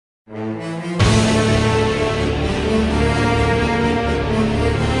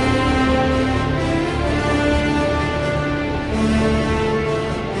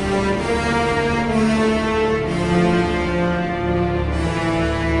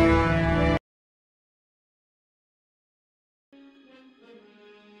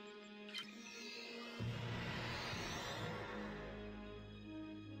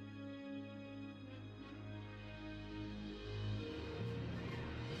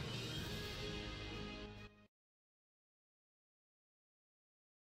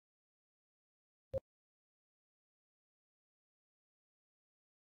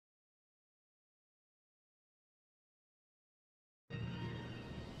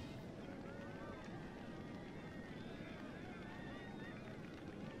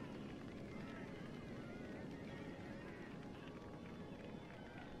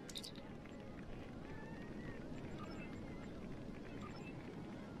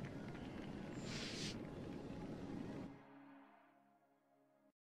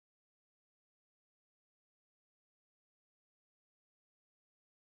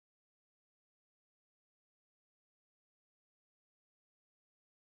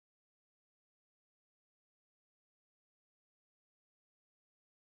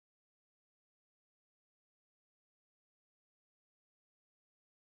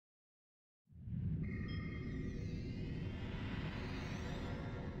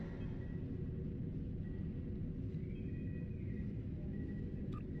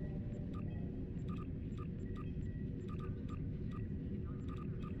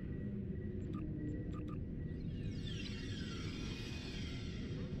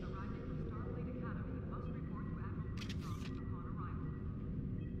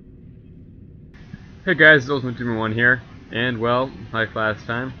Hey guys, it's UD1 here, and well, like last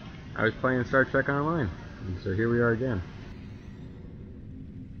time, I was playing Star Trek Online, and so here we are again.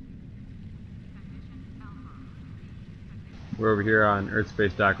 We're over here on Earth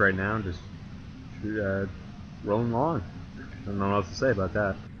Space Dock right now, just rolling along. I don't know what else to say about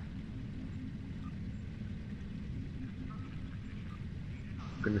that.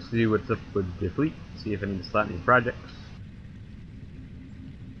 Gonna see what's up with the fleet, see if I need to slap any projects.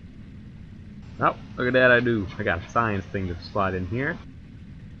 Oh, look at that, I do. I got a science thing to slot in here.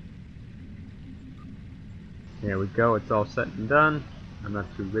 There we go, it's all set and done. I'm not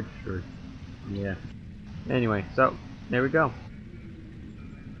too rich or... yeah. Anyway, so, there we go.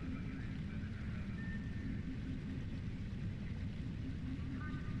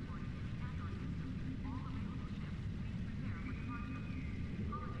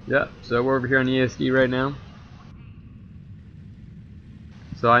 Yep, so we're over here on ESD right now.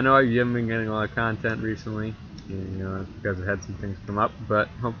 So I know you haven't been getting a lot of content recently, and, you know, because I had some things come up, but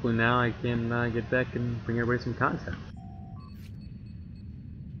hopefully now I can get back and bring everybody some content.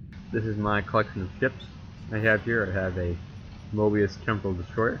 This is my collection of ships I have here. I have a Mobius Temporal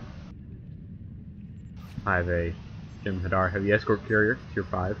Destroyer. I have a Jim Hadar Heavy Escort Carrier, Tier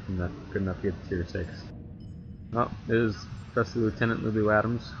 5, and not good enough to get to Tier 6. Oh, this is Trusty Lieutenant Lulu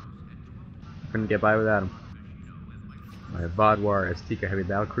Adams. Couldn't get by without him. My Vodwar Azteca Heavy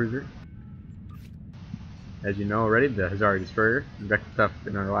Battlecruiser. As you know already, the Hazari Destroyer, wrecked stuff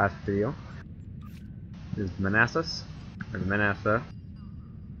in our last video. This is the Manassas, or the Manassa.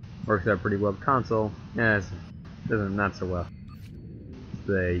 Works out pretty well with console. Yeah, it doesn't not so well. It's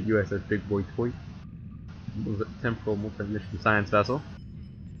the USS Big Boy Toy. Temporal Multi-Mission Science Vessel.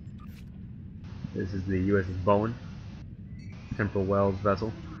 This is the USS Bowen. Temporal Wells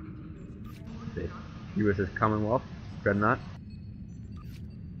Vessel. The USS Commonwealth. Dreadnought.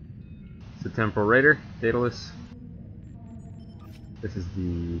 It's the Temporal Raider, Daedalus. This is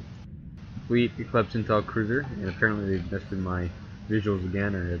the Fleet Eclipse Intel Cruiser, and apparently they've messed with my visuals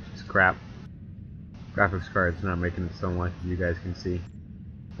again, and it's just crap. Graphics card's not making it so much as you guys can see.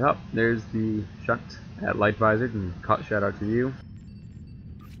 Oh, there's the shunt at Light Visor, and shout out to you.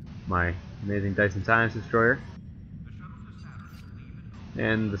 My amazing Dyson Science Destroyer.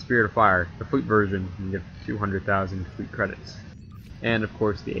 And the Spirit of Fire, the Fleet version, you get 200,000 Fleet credits. And of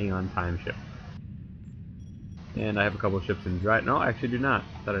course the Aeon Time ship. And I have a couple of ships in dry. No, I actually do not.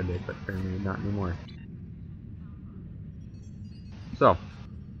 Thought I did, but apparently not anymore. So,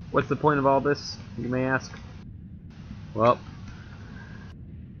 what's the point of all this, you may ask? Well,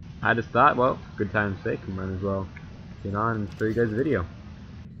 I just thought, well, good time's sake, we might as well get on and show you guys a video.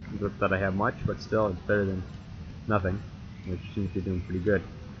 Not that I have much, but still, it's better than nothing, which seems to be doing pretty good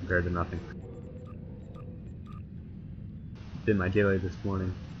compared to nothing. Did my daily this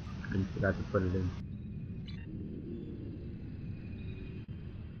morning and forgot to put it in.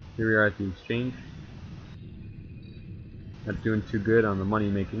 Here we are at the exchange. Not doing too good on the money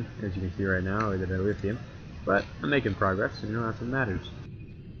making, as you can see right now, or the lithium, but I'm making progress, and you know, that's what matters.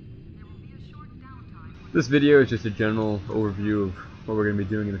 This video is just a general overview of what we're going to be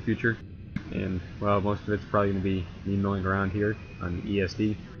doing in the future, and well, most of it's probably going to be me milling around here on the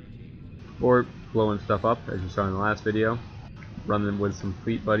ESD, or blowing stuff up, as you saw in the last video, running with some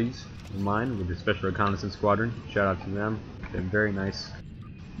fleet buddies of mine with the Special Reconnaissance Squadron. Shout out to them, they're very nice.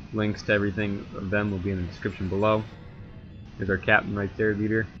 Links to everything of them will be in the description below. There's our captain right there,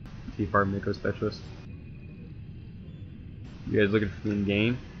 leader, T-Farm Mako Specialist. You guys looking for me in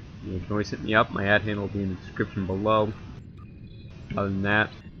game? You can always hit me up. My ad handle will be in the description below. Other than that,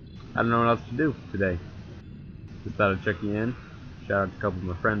 I don't know what else to do today. Just thought I'd check you in. Shout out to a couple of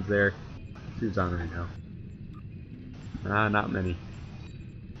my friends there. Who's on right now? Not many.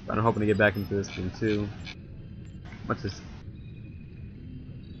 But I'm hoping to get back into this thing too. What's this?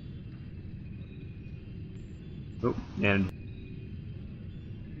 Oh, and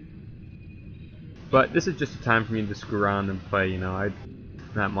but this is just a time for me to screw around and play, you know,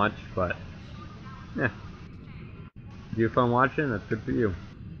 not much, but yeah. If you have fun watching, that's good for you.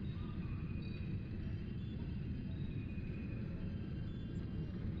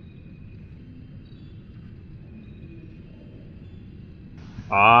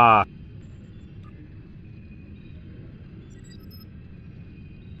 Ah.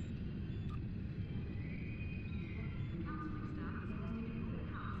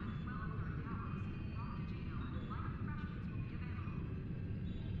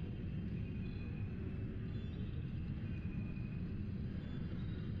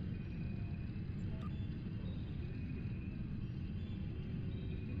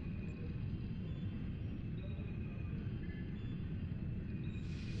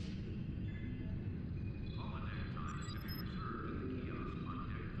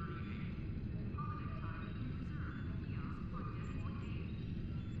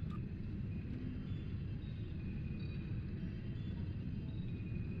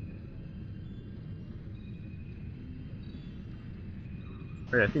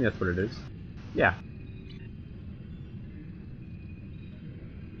 Right, I think that's what it is. Yeah.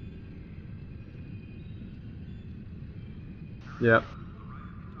 Yep.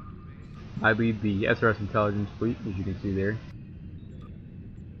 I lead the SRS intelligence fleet, as you can see there.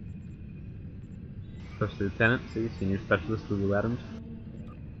 First Lieutenant, see, Senior Specialist Lulu Adams.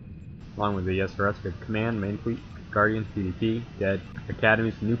 Along with the SRS, we have Command, Main Fleet, Guardians, PvP, Dead,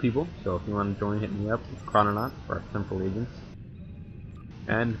 Academies for new people, so if you want to join, hit me up with Chrononauts for our Central Agents.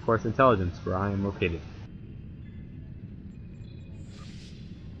 And, of course, Intelligence, where I am located.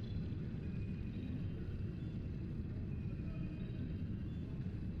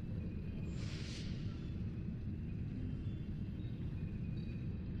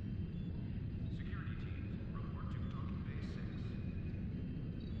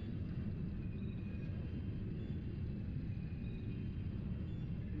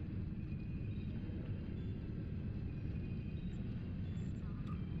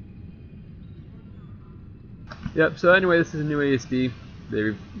 Yep, so anyway, this is a new ASD.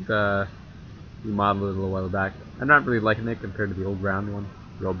 They remodeled it a little while back. I'm not really liking it compared to the old round one.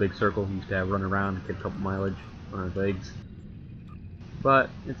 The old big circle he used to have run around, get a couple mileage on his legs. But,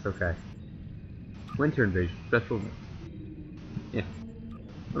 it's okay. Winter Invasion, special. Yeah.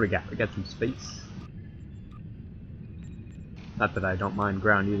 What do we got? We got some space. Not that I don't mind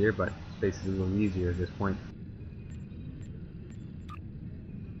ground either, but space is a little easier at this point.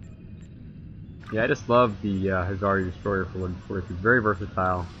 Yeah, I just love the Hazari Destroyer for what it's worth. It's very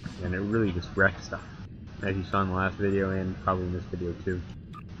versatile, and it really just wrecks stuff. As you saw in the last video, and probably in this video too.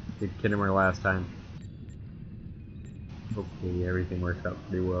 Did Kinnemer last time. Hopefully everything works out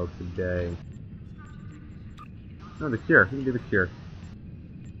pretty well today. Oh, the cure. We can do the cure.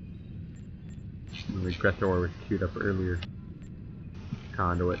 I regret the order was queued up earlier.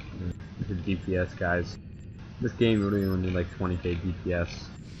 Conduit. The DPS guys. This game really only need like 20k DPS.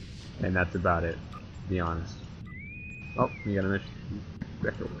 And that's about it, to be honest. Oh, you got a mission.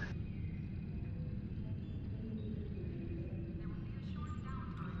 Back over.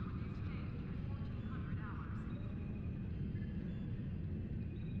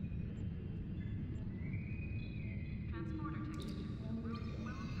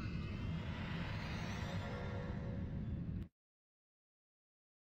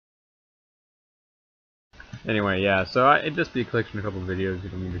 Anyway, yeah, so it'd just be a collection of a couple of videos. You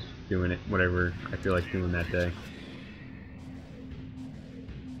know, me just doing it, whatever I feel like doing that day.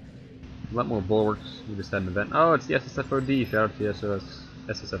 A lot more bulwarks. We just had an event. Oh, it's the SSFOD. Shout out to the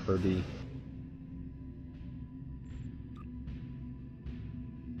SSFOD.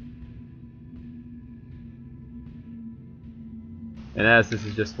 And as this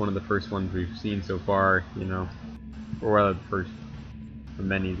is just one of the first ones we've seen so far, you know, or rather the first of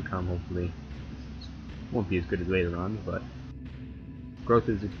many to come, hopefully. Won't be as good as later on, but growth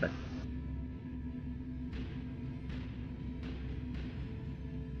is expected.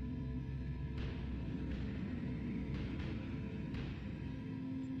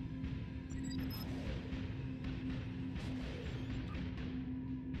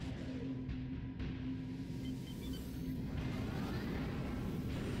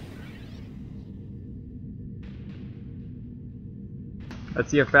 Let's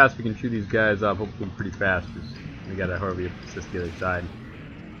see how fast we can chew these guys up, hopefully pretty fast, because we gotta hurry up assist the other side.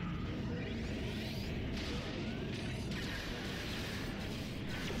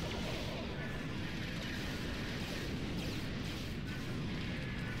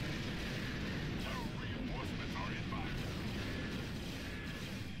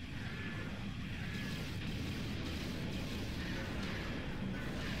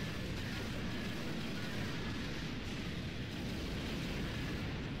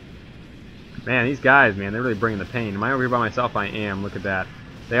 Man, these guys, man, they're really bringing the pain. Am I over here by myself? I am. Look at that.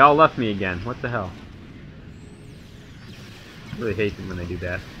 They all left me again. What the hell? I really hate them when they do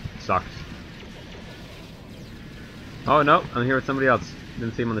that. It sucks. Oh, no. I'm here with somebody else.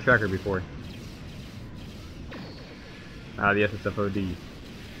 Didn't see him on the tracker before. Ah, the SSFOD.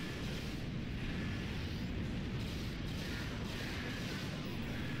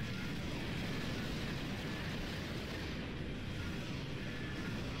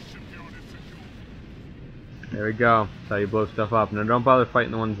 There we go. That's how you blow stuff up. Now don't bother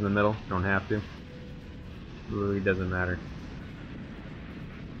fighting the ones in the middle. You don't have to. It really doesn't matter.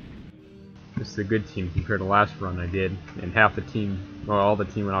 This is a good team compared to the last run I did. And half the team, well, all the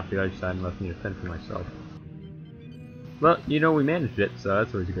team went off to the other side and left me to fend for myself. Well, you know, we managed it, so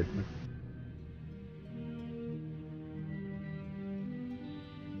that's always a good thing.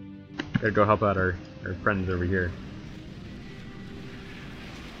 Gotta go help out our friends over here.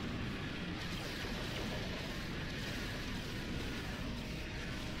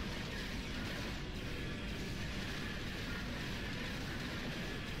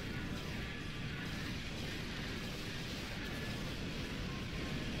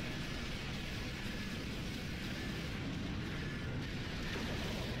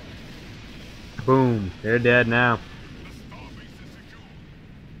 Boom. They're dead now.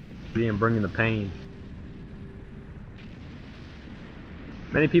 See him bringing the pain.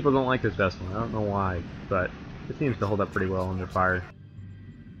 Many people don't like this vessel. I don't know why, but it seems to hold up pretty well under fire.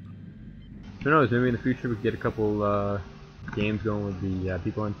 Who knows, maybe in the future we could get a couple games going with the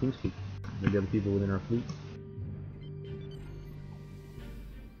people on TeamSpeak. Maybe other people within our fleet.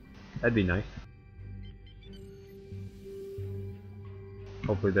 That'd be nice.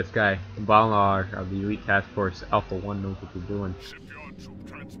 Hopefully this guy, Balar of the Elite Task Force Alpha 1 knows what they're doing.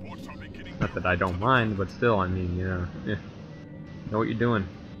 Not that I don't mind, but still, I mean, you know, know what you're doing.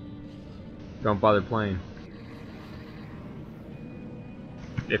 Don't bother playing.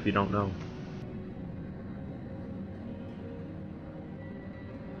 If you don't know.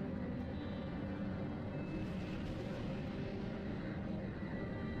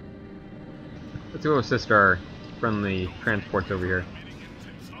 Let's go assist our friendly transports over here.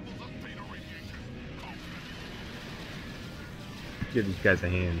 Give these guys a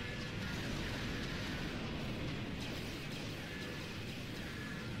hand.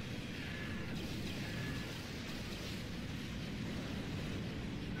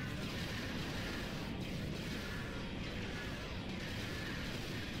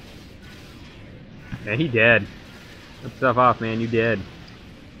 Man, he dead. Get stuff off, man. You dead.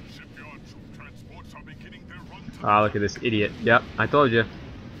 Ah, look at this idiot. Yep, I told you.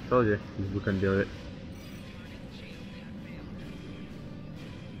 Told you. We couldn't do it.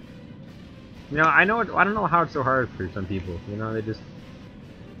 You know, I don't know how it's so hard for some people. You know, they just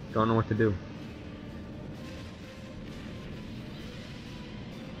don't know what to do.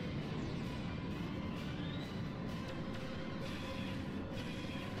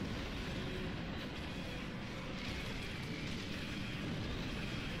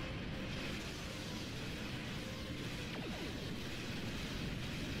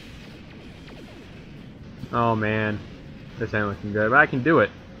 Oh man, this ain't looking good, but I can do it.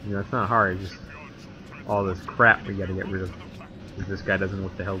 You know, it's not hard, it's just all this crap we gotta get rid of. Because this guy doesn't know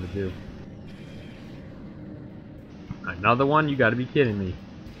what the hell to do. Another one? You gotta be kidding me.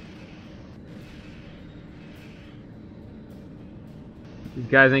 These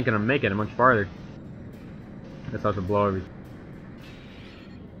guys ain't gonna make it much farther. That's how to blow everything.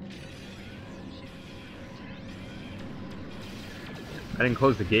 I didn't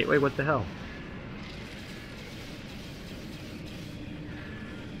close the gateway? What the hell?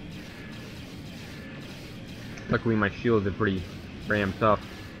 Luckily my shields are pretty damn tough.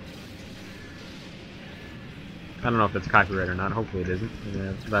 I don't know if that's copyright or not. Hopefully it isn't.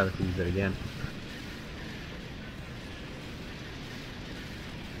 Yeah, I'll have to use it again.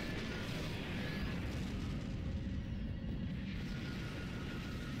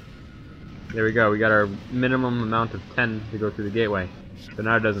 There we go. We got our minimum amount of 10 to go through the gateway. So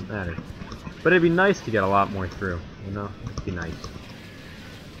now it doesn't matter. But it'd be nice to get a lot more through. You know? It'd be nice.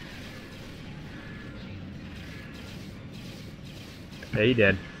 Yeah, he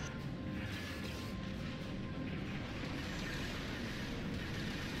did.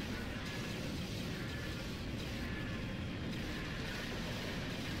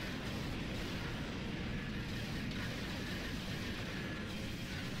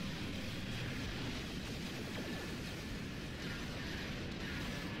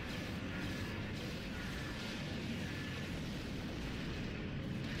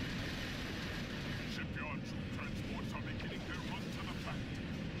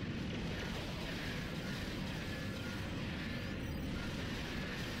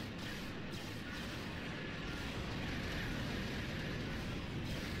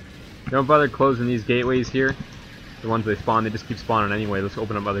 Don't bother closing these gateways here. The ones they spawn, they just keep spawning anyway. Let's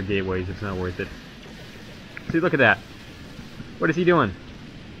open up other gateways. It's not worth it. See, look at that. What is he doing?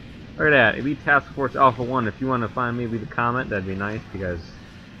 Look at that. Elite Task Force Alpha 1. If you want to find me, leave a comment. That'd be nice because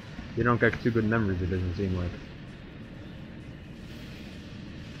you don't got too good numbers, it doesn't seem like.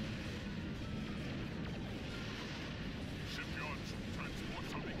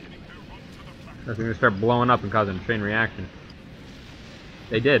 They're going to start blowing up and causing a chain reaction.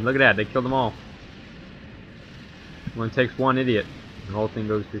 They did. Look at that. They killed them all. It only takes one idiot. The whole thing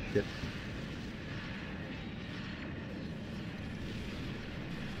goes to shit.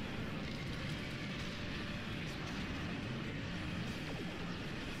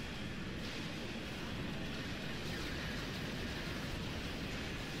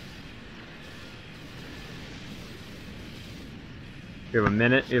 We have a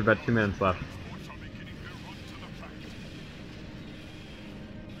minute. We have about 2 minutes left.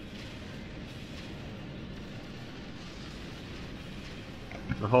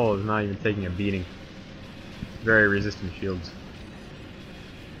 The hull is not even taking a beating. Very resistant shields.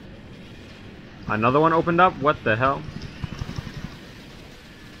 Another one opened up? What the hell?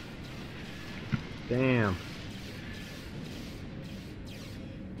 Damn.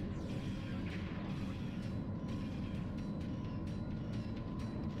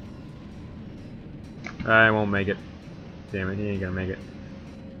 I won't make it. Damn it, he ain't gonna make it.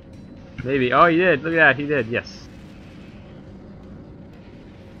 Maybe. Oh, he did. Look at that. He did. Yes.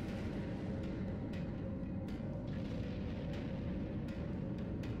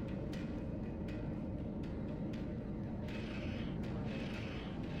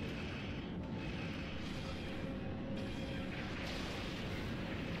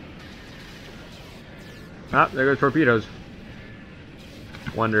 Ah, there goes torpedoes.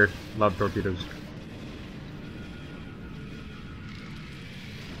 Wonder, love torpedoes.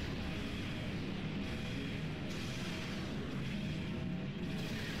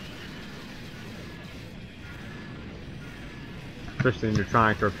 Especially the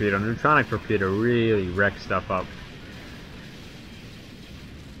neutronic torpedo. Neutronic torpedo really wrecks stuff up.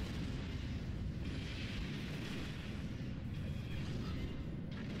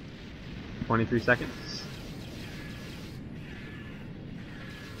 "23 seconds.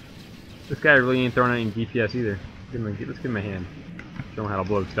 This guy really ain't throwing any DPS either. Let's give him a hand. Show him how to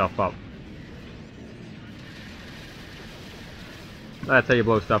blow stuff up. That's how you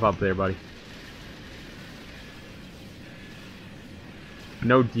blow stuff up there, buddy.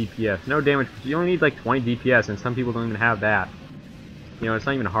 No DPS. No damage. You only need like 20 DPS, and some people don't even have that. You know, it's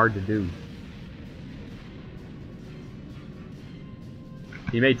not even hard to do.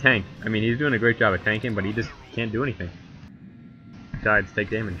 He may tank. I mean, he's doing a great job of tanking, but he just can't do anything besides take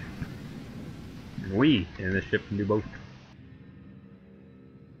damage. And we, in this ship, can do both.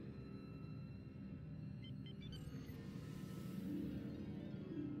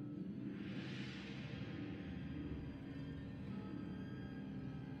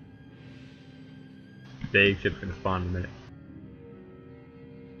 Big ship's gonna spawn in a minute.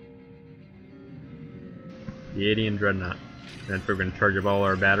 The 80 and Dreadnought. Then we're gonna charge up all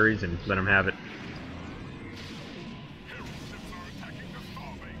our batteries and let them have it.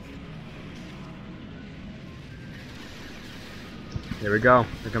 There we go.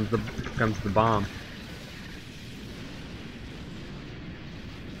 Here comes the bomb.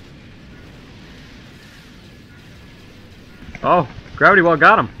 Oh, gravity well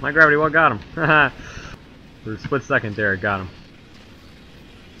got him. My gravity well got him. For a split second there, it got him.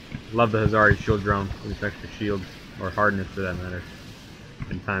 Love the Hazari shield drone with its extra shield, or hardness for that matter,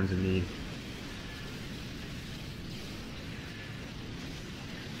 in times of need.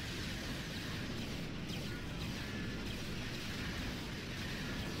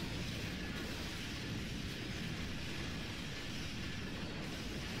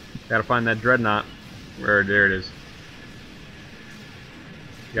 Gotta find that Dreadnought. There it is.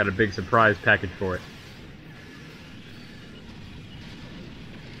 Got a big surprise package for it.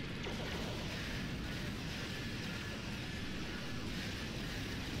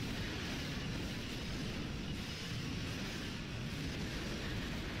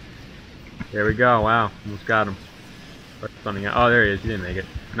 There we go. Wow, almost got him. Oh, there he is. He didn't make it.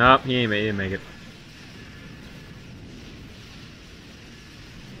 Nope, he didn't make it.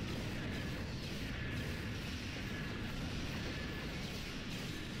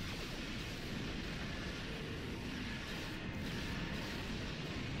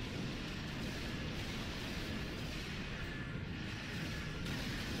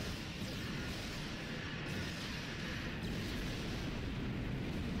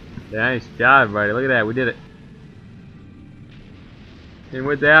 Nice job, everybody. Look at that. We did it. And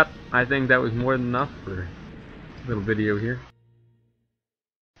with that, I think that was more than enough for a little video here.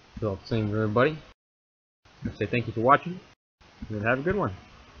 So, same for everybody. I say thank you for watching, and have a good one.